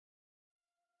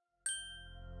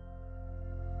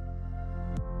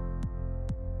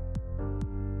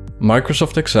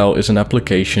Microsoft Excel is an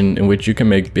application in which you can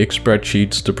make big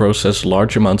spreadsheets to process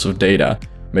large amounts of data,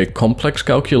 make complex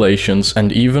calculations,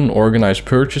 and even organize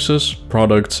purchases,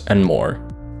 products, and more.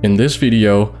 In this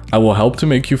video, I will help to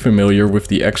make you familiar with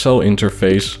the Excel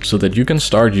interface so that you can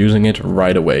start using it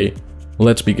right away.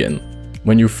 Let's begin.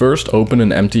 When you first open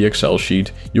an empty Excel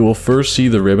sheet, you will first see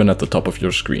the ribbon at the top of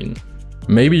your screen.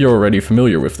 Maybe you're already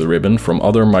familiar with the ribbon from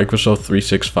other Microsoft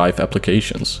 365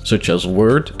 applications, such as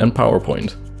Word and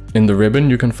PowerPoint. In the ribbon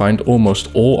you can find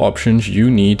almost all options you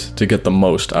need to get the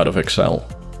most out of Excel.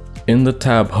 In the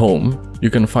tab Home, you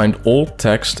can find all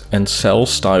text and cell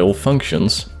style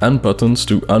functions and buttons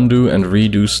to undo and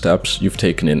redo steps you've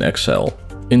taken in Excel.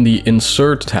 In the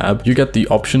Insert tab, you get the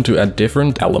option to add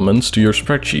different elements to your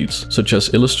spreadsheets, such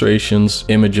as illustrations,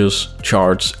 images,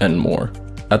 charts, and more.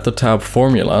 At the tab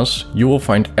Formulas, you will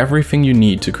find everything you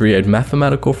need to create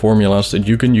mathematical formulas that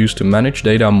you can use to manage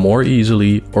data more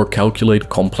easily or calculate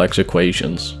complex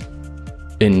equations.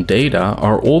 In Data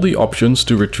are all the options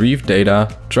to retrieve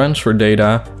data, transfer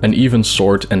data, and even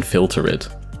sort and filter it.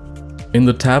 In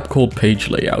the tab called Page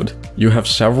Layout, you have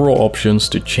several options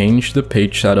to change the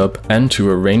page setup and to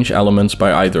arrange elements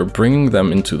by either bringing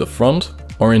them into the front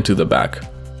or into the back.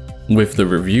 With the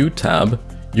Review tab,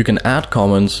 you can add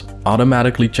comments,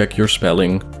 automatically check your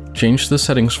spelling, change the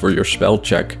settings for your spell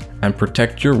check, and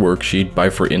protect your worksheet by,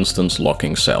 for instance,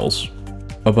 locking cells.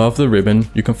 Above the ribbon,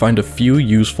 you can find a few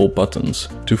useful buttons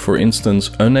to, for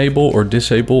instance, enable or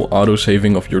disable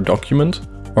autosaving of your document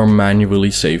or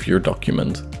manually save your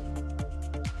document.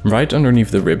 Right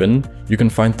underneath the ribbon, you can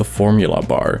find the formula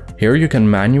bar. Here you can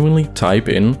manually type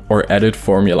in or edit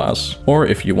formulas, or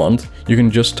if you want, you can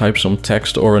just type some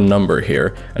text or a number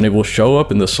here and it will show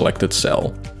up in the selected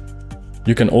cell.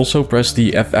 You can also press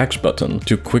the FX button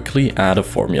to quickly add a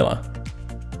formula.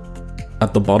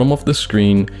 At the bottom of the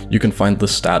screen, you can find the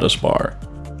status bar.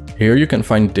 Here you can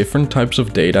find different types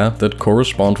of data that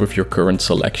correspond with your current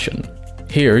selection.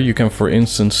 Here you can, for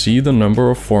instance, see the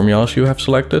number of formulas you have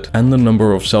selected and the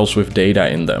number of cells with data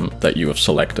in them that you have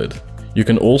selected. You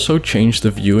can also change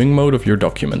the viewing mode of your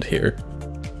document here.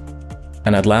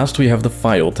 And at last we have the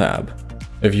File tab.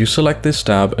 If you select this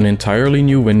tab, an entirely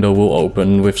new window will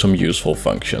open with some useful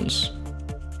functions.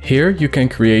 Here you can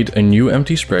create a new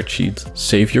empty spreadsheet,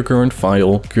 save your current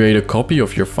file, create a copy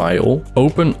of your file,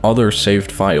 open other saved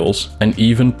files, and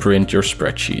even print your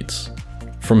spreadsheets.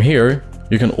 From here,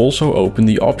 you can also open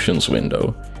the Options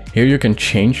window. Here you can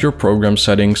change your program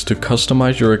settings to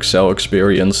customize your Excel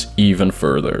experience even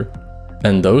further.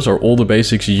 And those are all the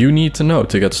basics you need to know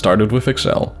to get started with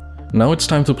Excel. Now it's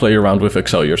time to play around with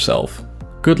Excel yourself.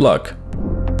 Good luck!